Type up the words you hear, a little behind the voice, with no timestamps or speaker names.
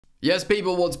Yes,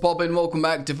 people, what's poppin'? Welcome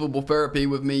back to Football Therapy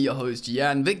with me, your host,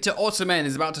 Jan. Victor Osimhen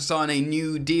is about to sign a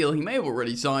new deal. He may have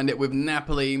already signed it with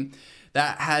Napoli.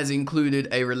 That has included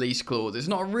a release clause. It's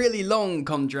not a really long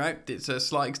contract. It's a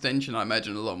slight extension, I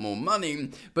imagine a lot more money.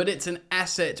 But it's an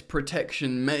asset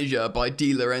protection measure by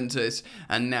De Laurentiis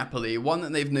and Napoli. One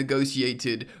that they've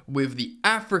negotiated with the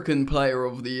African Player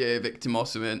of the Year, Victor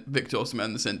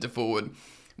Osimhen, the centre forward.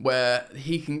 Where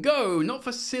he can go, not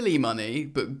for silly money,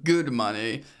 but good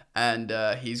money. And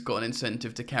he's got an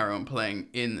incentive to carry on playing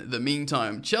in the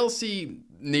meantime. Chelsea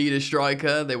need a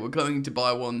striker. They were going to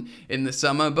buy one in the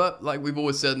summer, but like we've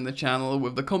always said in the channel,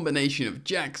 with the combination of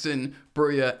Jackson,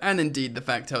 Breuer, and indeed the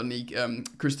fact how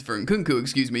Christopher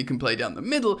Nkunku, can play down the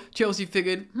middle, Chelsea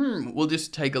figured, we'll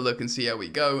just take a look and see how we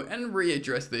go and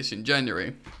readdress this in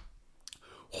January.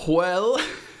 Well,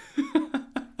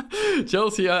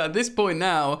 Chelsea are at this point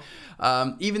now,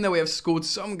 even though we have scored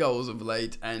some goals of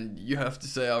late, and you have to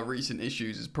say our recent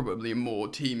issues is probably a more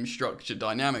team structure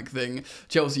dynamic thing,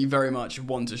 Chelsea very much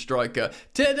want a striker.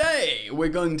 Today, we're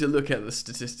going to look at the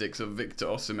statistics of Victor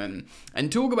Osimhen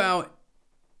and talk about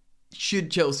should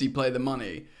Chelsea pay the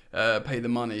money.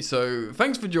 So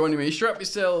thanks for joining me. Strap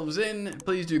yourselves in.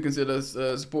 Please do consider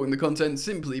supporting the content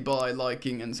simply by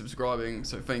liking and subscribing.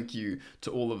 So thank you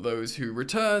to all of those who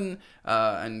return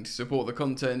and support the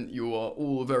content. You are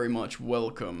all very much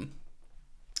welcome.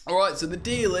 Alright, so the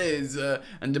deal is,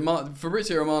 and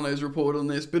Fabrizio Romano's report on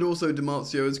this, but also Di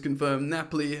Marzio has confirmed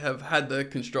Napoli have had their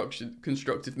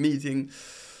constructive meeting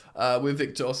with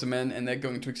Victor Osimhen, and they're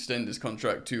going to extend his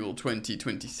contract till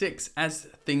 2026. As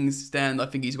things stand, I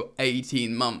think he's got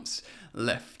 18 months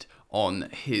left on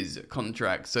his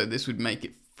contract, so this would make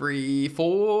it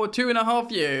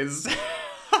 2.5 years.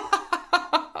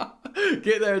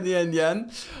 Get there in the end, Jan.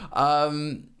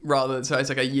 So it's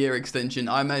like a year extension.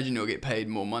 I imagine he'll get paid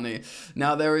more money.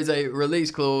 Now, there is a release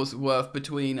clause worth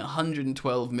between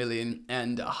 112 million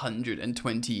and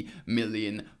 120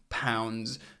 million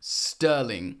pounds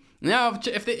sterling. Now,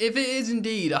 if it is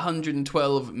indeed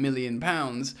 112 million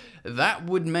pounds, that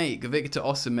would make Victor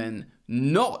Osimhen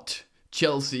not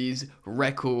Chelsea's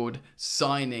record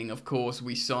signing. Of course,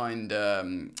 we signed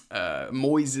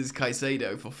Moises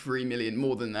Caicedo for 3 million,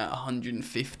 more than that,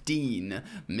 115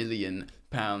 million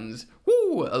pounds.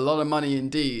 Woo, a lot of money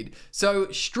indeed. So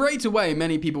straight away,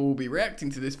 many people will be reacting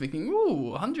to this thinking, ooh,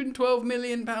 112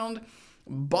 million pound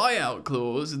buyout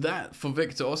clause. That for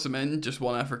Victor Osimhen, just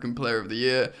won African Player of the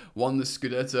Year, won the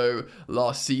Scudetto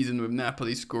last season with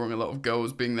Napoli, scoring a lot of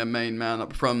goals, being their main man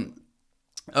up front.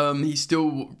 He's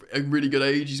still a really good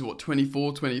age. He's what,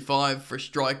 24, 25 for a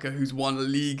striker who's won a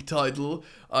league title.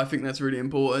 I think that's really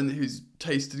important. Who's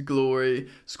tasted glory,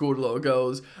 scored a lot of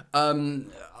goals.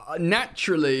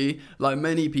 Naturally, like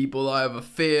many people, I have a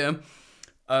fear.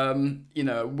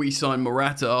 We signed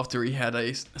Morata after he had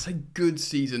a good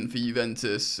season for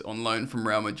Juventus on loan from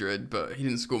Real Madrid, but he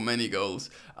didn't score many goals.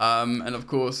 And of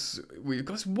course, we've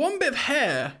got one bit of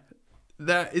hair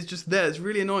that is just there. It's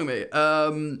really annoying me.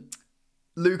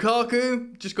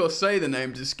 Lukaku, just got to say the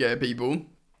name to scare people.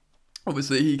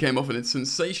 Obviously, he came off in a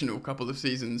sensational couple of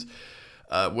seasons,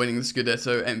 winning the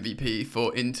Scudetto MVP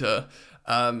for Inter.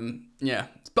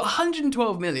 But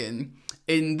 112 million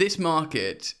in this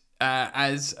market.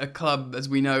 As a club, as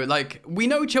we know,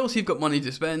 Chelsea have got money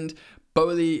to spend.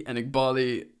 Bowley and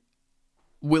Igbali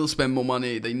will spend more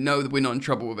money. They know that we're not in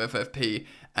trouble with FFP,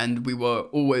 and we were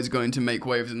always going to make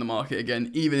waves in the market again,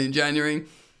 even in January.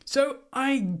 So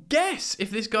I guess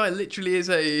if this guy literally is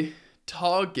a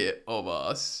target of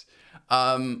us,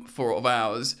 of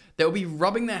ours, they'll be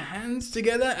rubbing their hands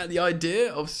together at the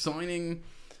idea of signing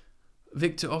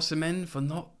Victor Osimhen for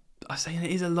I'm saying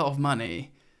it is a lot of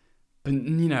money. But,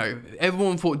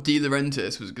 everyone thought De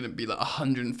Laurentiis was going to be like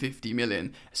 150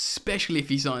 million, especially if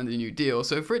he signed a new deal.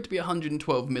 So for it to be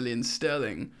 112 million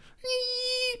sterling,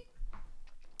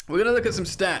 we're going to look at some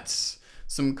stats.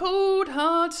 Some cold,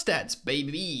 hard stats,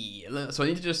 baby. So I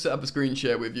need to just set up a screen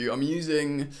share with you. I'm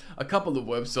using a couple of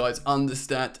websites,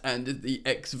 Understat and the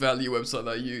X-Value website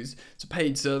that I use. It's a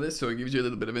paid service, so it gives you a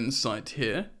little bit of insight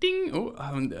here. Ding! Oh, I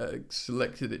haven't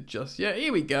selected it just yet.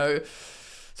 Here we go.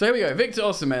 So here we go, Victor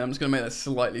Osimhen. I'm just going to make that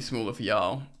slightly smaller for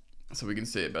y'all so we can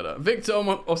see it better. Victor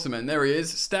Osimhen, there he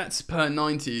is. Stats per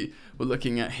 90 we're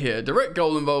looking at here. Direct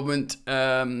goal involvement,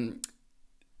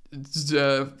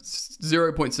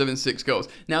 0.76 goals.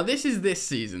 Now, this is this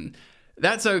season.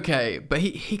 That's okay, but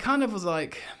he kind of was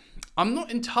like, I'm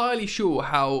not entirely sure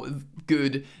how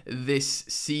good this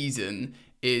season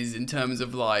is in terms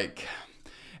of an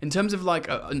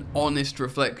honest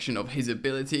reflection of his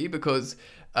ability, because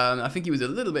I think he was a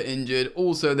little bit injured.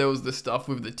 Also, there was the stuff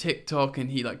with the TikTok,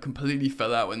 and he like completely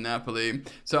fell out with Napoli.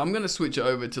 So I'm gonna switch it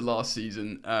over to last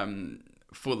season.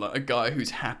 For like a guy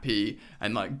who's happy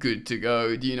and like good to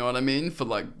go. Do you know what I mean?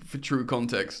 For true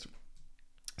context.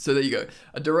 So there you go.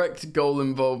 A direct goal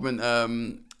involvement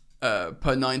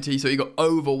per 90. So you got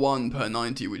over 1 per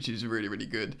 90, which is really, really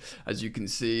good, as you can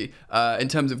see. In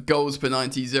terms of goals per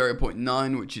 90,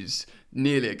 0.9, which is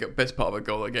nearly a best part of a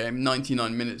goal a game.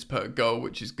 99 minutes per goal,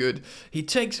 which is good. He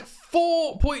takes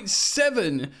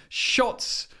 4.7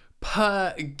 shots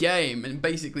per game, and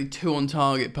basically 2 on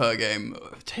target per game,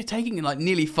 taking like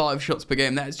nearly 5 shots per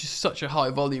game. That is just such a high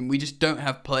volume. We just don't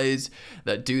have players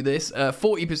that do this.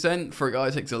 40% for a guy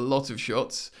who takes a lot of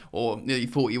shots, or nearly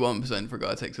 41% for a guy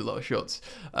who takes a lot of shots.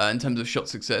 In terms of shot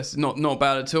success, not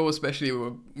bad at all, especially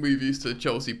we've used to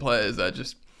Chelsea players that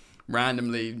just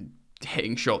randomly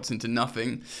hitting shots into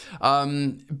nothing.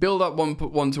 Build up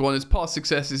 1-to-1. His pass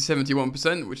success is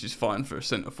 71%, which is fine for a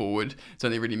centre forward. It's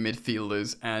only really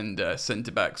midfielders and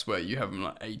centre backs where you have them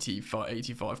like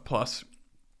 85 plus.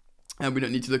 And we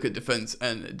don't need to look at defence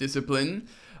and discipline.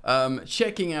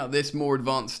 Checking out this more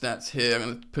advanced stats here, I'm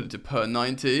going to put it to per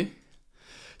 90.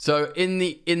 So in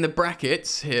the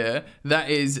brackets here, that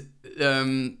is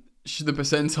the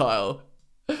percentile,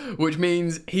 which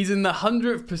means he's in the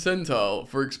 100th percentile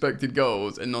for expected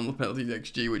goals and non-penalties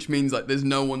XG, which means like there's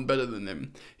no one better than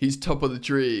him. He's top of the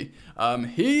tree.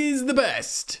 He's the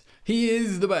best. He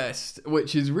is the best,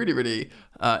 which is really, really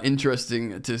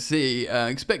interesting to see.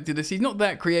 Expected this. He's not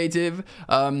that creative.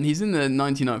 He's in the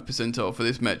 99th percentile for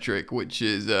this metric, which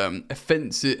is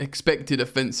expected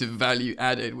offensive value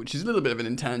added, which is a little bit of an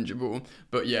intangible.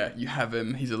 But yeah, you have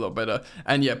him. He's a lot better.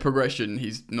 And yeah, progression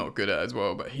he's not good at as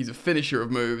well. But he's a finisher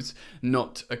of moves,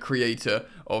 not a creator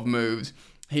of moves.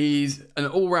 He's an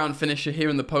all-round finisher here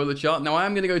in the polar chart. Now, I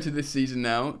am going to go to this season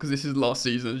now, because this is last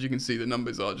season. As you can see, the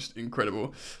numbers are just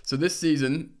incredible. So this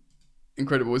season,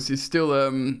 incredible. He's still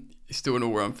an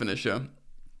all-round finisher.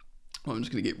 Well, I'm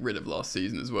just going to get rid of last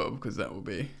season as well, because that will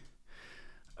be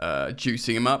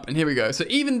juicing him up. And here we go. So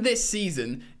even this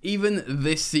season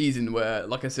where,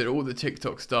 like I said, all the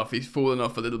TikTok stuff, he's fallen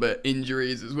off a little bit,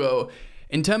 injuries as well.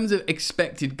 In terms of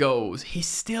expected goals, he's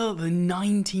still the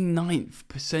 99th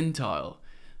percentile.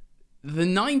 The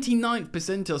 99th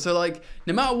percentile. So, like,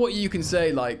 no matter what you can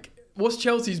say, like, what's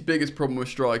Chelsea's biggest problem with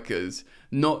strikers?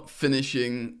 Not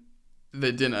finishing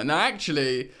the dinner. Now,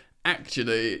 actually,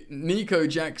 Nico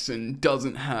Jackson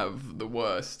doesn't have the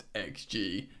worst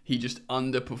XG. He just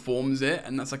underperforms it,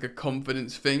 and that's like a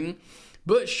confidence thing.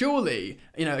 But surely,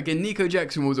 you know, again, Nico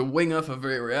Jackson was a winger for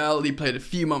Villarreal. He played a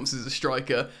few months as a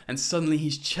striker, and suddenly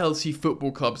he's Chelsea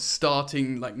Football Club's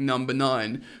starting, like, number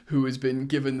 9, who has been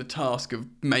given the task of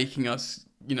making us,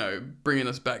 you know, bringing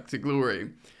us back to glory.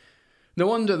 No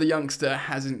wonder the youngster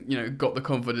hasn't, you know, got the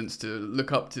confidence to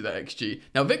look up to that XG.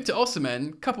 Now, Victor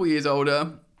Osimhen, a couple years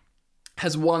older,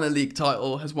 has won a league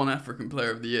title, has won African Player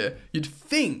of the Year. You'd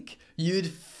think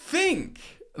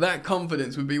that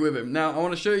confidence would be with him. Now, I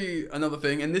want to show you another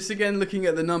thing, and this again looking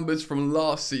at the numbers from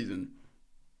last season.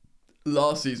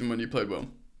 Last season when you played well.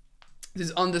 This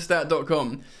is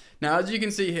understat.com. Now, as you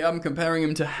can see here, I'm comparing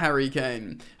him to Harry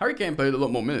Kane. Harry Kane played a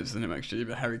lot more minutes than him, actually,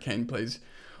 but Harry Kane plays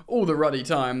all the ruddy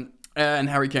time. And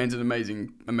Harry Kane's an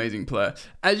amazing player.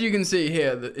 As you can see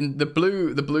here, in the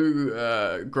blue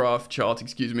graph chart,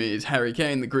 is Harry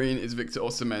Kane. The green is Victor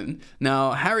Osimhen.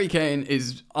 Now, Harry Kane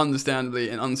is understandably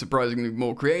and unsurprisingly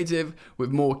more creative,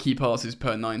 with more key passes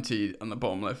per 90 on the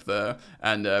bottom left there,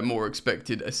 and more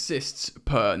expected assists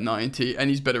per 90. And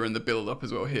he's better in the build-up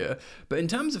as well here. But in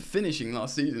terms of finishing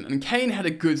last season, and Kane had a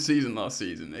good season last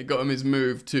season. It got him his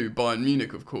move to Bayern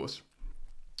Munich, of course,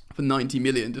 for 90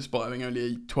 million, despite having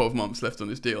only 12 months left on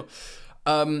this deal.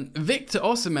 Victor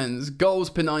Osimhen's goals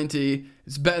per 90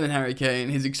 is better than Harry Kane.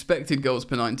 His expected goals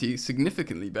per 90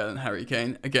 significantly better than Harry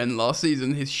Kane. Again, last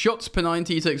season, his shots per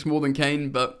 90 takes more than Kane,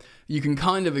 but you can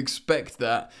kind of expect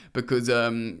that because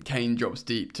Kane drops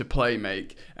deep to play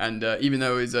make, and even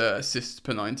though his assists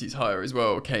per 90 is higher as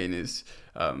well, Kane is,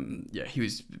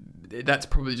 that's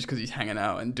probably just because he's hanging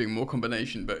out and doing more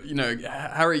combination. But, you know,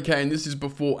 Harry Kane, this is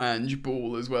before Ange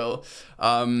Ball as well.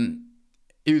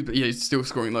 He's still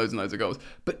scoring loads and loads of goals.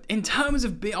 But in terms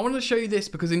of I want to show you this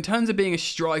because in terms of being a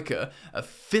striker, a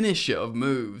finisher of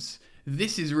moves,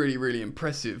 this is really, really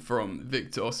impressive from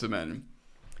Victor Osimhen.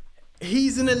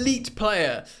 He's an elite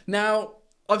player. Now,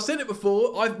 I've said it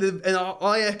before,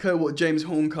 I echo what James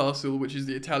Horncastle, which is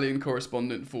the Italian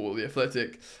correspondent for The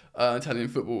Athletic, Italian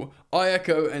football. I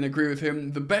echo and agree with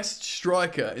him. The best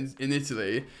striker in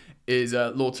Italy is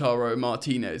Lautaro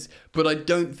Martinez, but I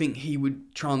don't think he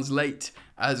would translate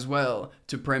as well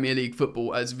to Premier League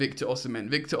football as Victor Osimhen.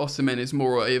 Victor Osimhen is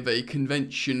more of a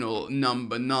conventional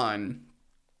number 9.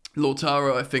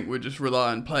 Lautaro, I think, would just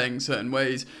rely on playing certain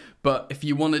ways, but if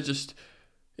you want to just...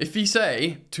 If you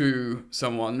say to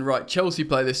someone, right, Chelsea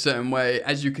play this certain way,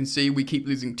 as you can see, we keep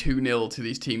losing 2-0 to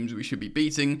these teams we should be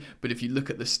beating, but if you look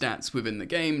at the stats within the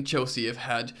game, Chelsea have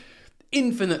had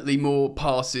infinitely more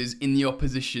passes in the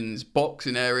opposition's box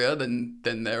and area than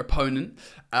their opponent,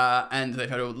 and they've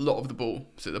had a lot of the ball,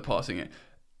 so they're passing it.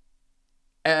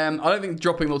 I don't think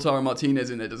dropping Lautaro Martinez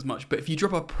in there does much, but if you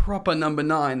drop a proper number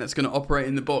 9 that's going to operate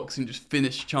in the box and just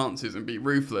finish chances and be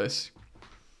ruthless...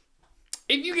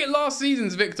 If you get last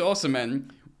season's Victor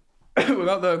Osimhen,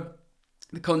 without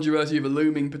the controversy of a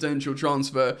looming potential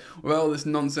transfer, without all this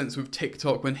nonsense with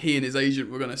TikTok when he and his agent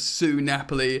were going to sue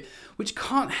Napoli, which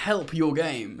can't help your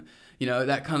game. You know,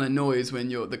 that kind of noise when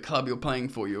the club you're playing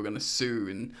for, you're going to sue,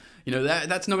 and you know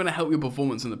that's not going to help your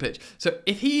performance on the pitch. So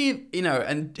if he, you know,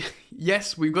 and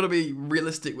yes, we've got to be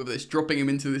realistic with this, dropping him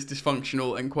into this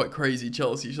dysfunctional and quite crazy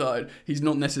Chelsea side, he's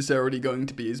not necessarily going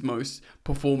to be his most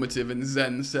performative and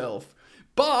zen self.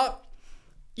 But,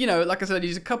 you know, like I said,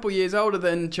 he's a couple years older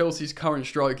than Chelsea's current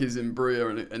strikers in Brewer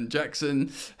and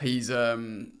Jackson. He is a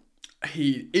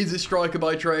striker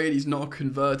by trade. He's not a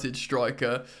converted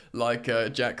striker like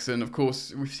Jackson. Of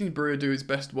course, we've seen Brewer do his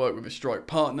best work with a strike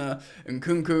partner. And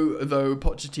Nkunku, though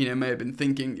Pochettino may have been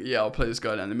thinking, yeah, I'll play this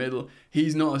guy down the middle,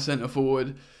 he's not a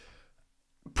centre-forward.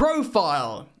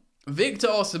 Profile. Victor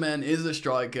Osimhen is a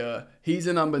striker. He's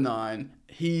a number 9.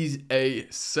 He's a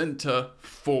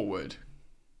centre-forward.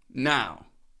 Now,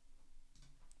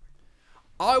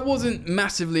 I wasn't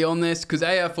massively on this because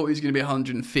A, I thought he was going to be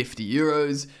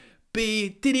 €150. B,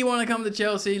 did he want to come to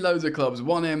Chelsea? Loads of clubs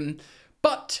want him.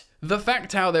 But the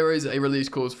fact how there is a release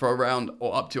clause for around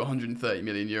or up to €130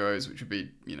 million, which would be,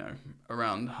 you know,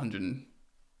 around £120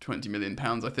 million,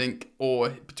 I think, or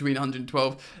between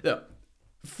 112. Yeah.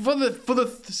 For the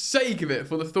sake of it,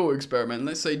 for the thought experiment,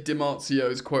 let's say Di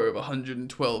Marzio's quote of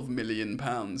 £112 million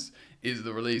is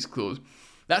the release clause.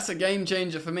 That's a game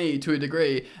changer for me to a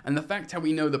degree, and the fact how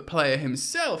we know the player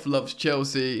himself loves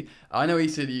Chelsea. I know he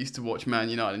said he used to watch Man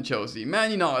United and Chelsea.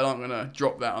 Man United aren't going to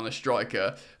drop that on a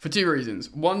striker for 2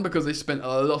 reasons. One, because they spent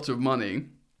a lot of money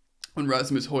on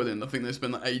Rasmus Højlund. I think they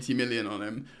spent like 80 million on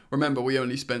him. Remember, we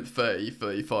only spent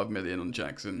 35 million on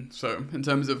Jackson. So in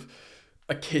terms of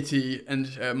a kitty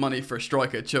and money for a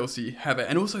striker, Chelsea have it.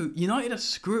 And also, United are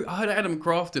screwed. I heard Adam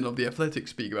Crafton of The Athletic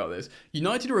speak about this.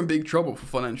 United are in big trouble for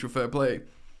financial fair play.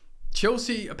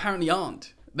 Chelsea apparently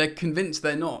aren't. They're convinced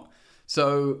they're not.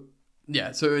 So,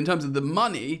 yeah. So in terms of the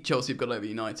money, Chelsea have got over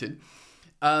United.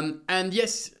 And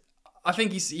yes, I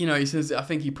think he says, I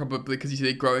think he probably, because he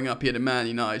said growing up he had a Man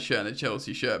United shirt and a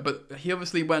Chelsea shirt. But he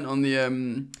obviously went on the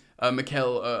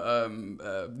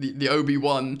the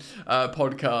Obi-Wan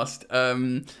podcast,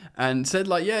 and said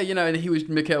like, yeah, you know, and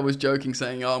Mikel was joking,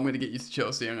 saying, oh, I'm going to get you to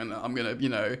Chelsea, I'm gonna, you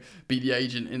know, be the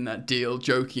agent in that deal,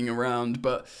 joking around.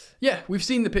 But yeah, we've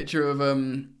seen the picture of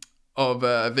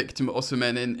Victor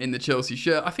Osimhen in the Chelsea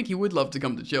shirt. I think he would love to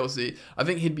come to Chelsea. I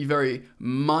think he'd be very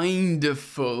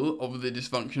mindful of the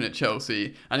dysfunction at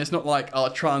Chelsea, and it's not like our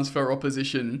transfer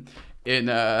opposition in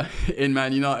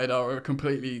Man United are a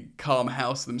completely calm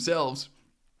house themselves.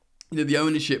 You know, the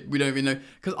ownership, we don't even know.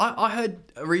 Because I heard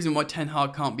a reason why Ten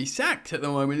Hag can't be sacked at the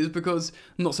moment is because,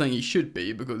 I'm not saying he should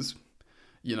be, because,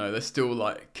 you know, they're still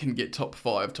like, can get top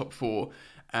 5, top 4,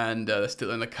 and they're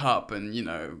still in the cup, and, you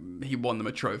know, he won them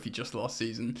a trophy just last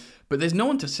season. But there's no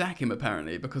one to sack him,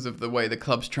 apparently, because of the way the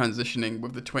club's transitioning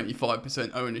with the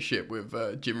 25% ownership with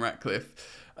Jim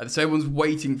Ratcliffe. So everyone's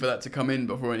waiting for that to come in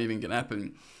before anything can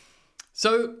happen.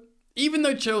 So, even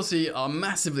though Chelsea are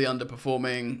massively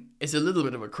underperforming, it's a little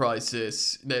bit of a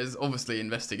crisis. There's obviously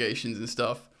investigations and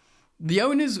stuff. The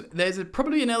owners, there's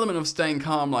probably an element of staying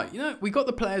calm, like, you know, we got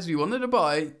the players we wanted to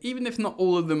buy, even if not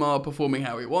all of them are performing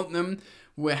how we want them.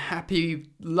 We're happy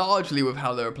largely with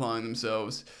how they're applying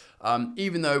themselves.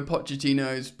 Even though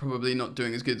Pochettino's probably not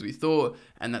doing as good as we thought,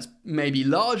 and that's maybe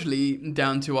largely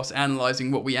down to us analysing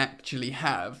what we actually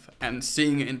have and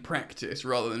seeing it in practice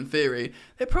rather than theory,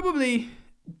 they're probably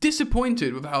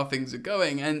disappointed with how things are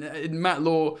going. And Matt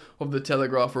Law of The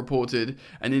Telegraph reported,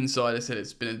 an insider said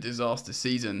it's been a disaster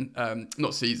season,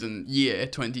 year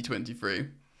 2023.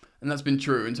 And that's been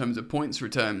true in terms of points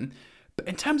return. But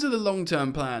in terms of the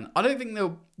long-term plan, I don't think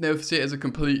they'll see it as a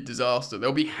complete disaster.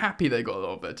 They'll be happy they got a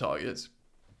lot of their targets.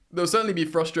 They'll certainly be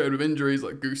frustrated with injuries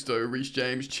like Gusto, Reece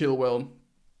James, Chilwell,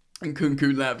 and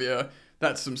Nkunku, Lavia.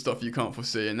 That's some stuff you can't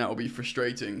foresee, and that will be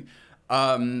frustrating.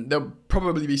 There'll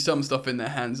probably be some stuff in their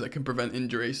hands that can prevent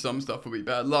injury. Some stuff will be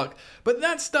bad luck. But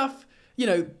that stuff, you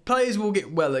know, players will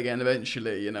get well again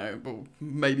eventually, you know. Well,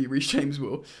 maybe Reece James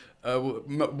will.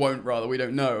 Won't, rather, we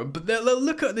don't know. But they'll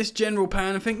look at this general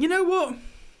pan and think, you know what?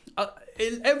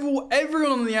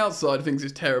 Everyone on the outside thinks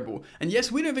it's terrible. And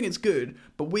yes, we don't think it's good,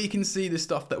 but we can see the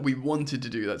stuff that we wanted to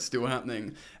do that's still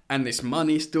happening. And this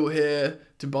money's still here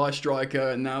to buy a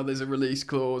striker, and now there's a release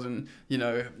clause, and, you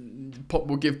know,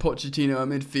 we'll give Pochettino a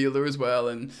midfielder as well,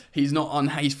 and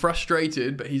he's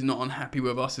frustrated, but he's not unhappy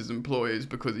with us as employers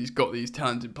because he's got these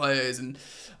talented players. And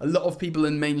a lot of people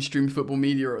in mainstream football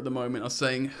media at the moment are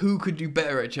saying, who could do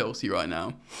better at Chelsea right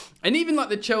now? And even like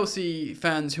the Chelsea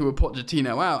fans who are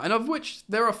Pochettino out, and of which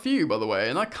there are few, by the way,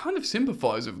 and I kind of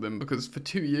sympathise with them because for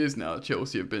 2 years now,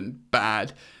 Chelsea have been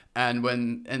bad. And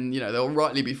you know, they'll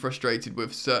rightly be frustrated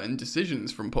with certain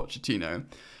decisions from Pochettino.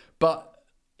 But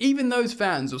even those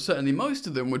fans, or certainly most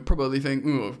of them, would probably think,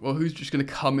 oh, well, who's just going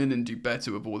to come in and do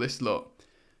better with all this lot?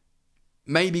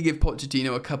 Maybe give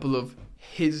Pochettino a couple of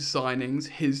his signings,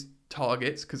 his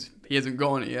targets, because he hasn't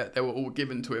got it yet. They were all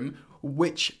given to him,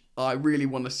 which I really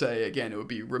want to say, again, it would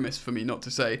be remiss for me not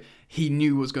to say, he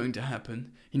knew was going to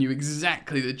happen. He knew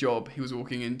exactly the job he was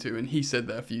walking into, and he said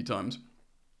that a few times.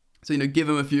 So, you know, give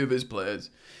him a few of his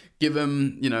players. Give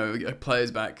him, you know,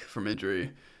 players back from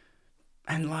injury.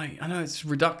 And, like, I know it's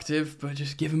reductive, but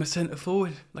just give him a centre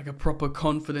forward. Like a proper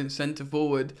confident centre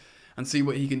forward. And see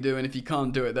what he can do. And if he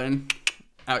can't do it, then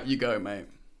out you go, mate.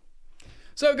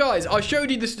 So guys, I showed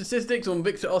you the statistics on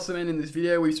Victor Osimhen in this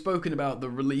video. We've spoken about the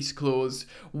release clause.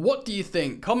 What do you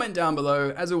think? Comment down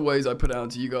below. As always, I put it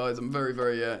out to you guys. I'm very,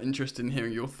 very interested in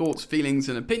hearing your thoughts, feelings,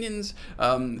 and opinions.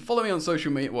 Follow me on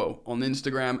social media, well, on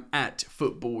Instagram at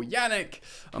FootballYannick.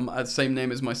 At the same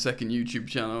name as my second YouTube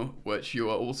channel, which you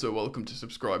are also welcome to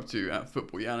subscribe to at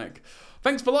FootballYannick.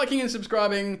 Thanks for liking and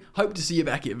subscribing. Hope to see you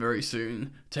back here very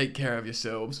soon. Take care of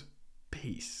yourselves.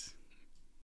 Peace.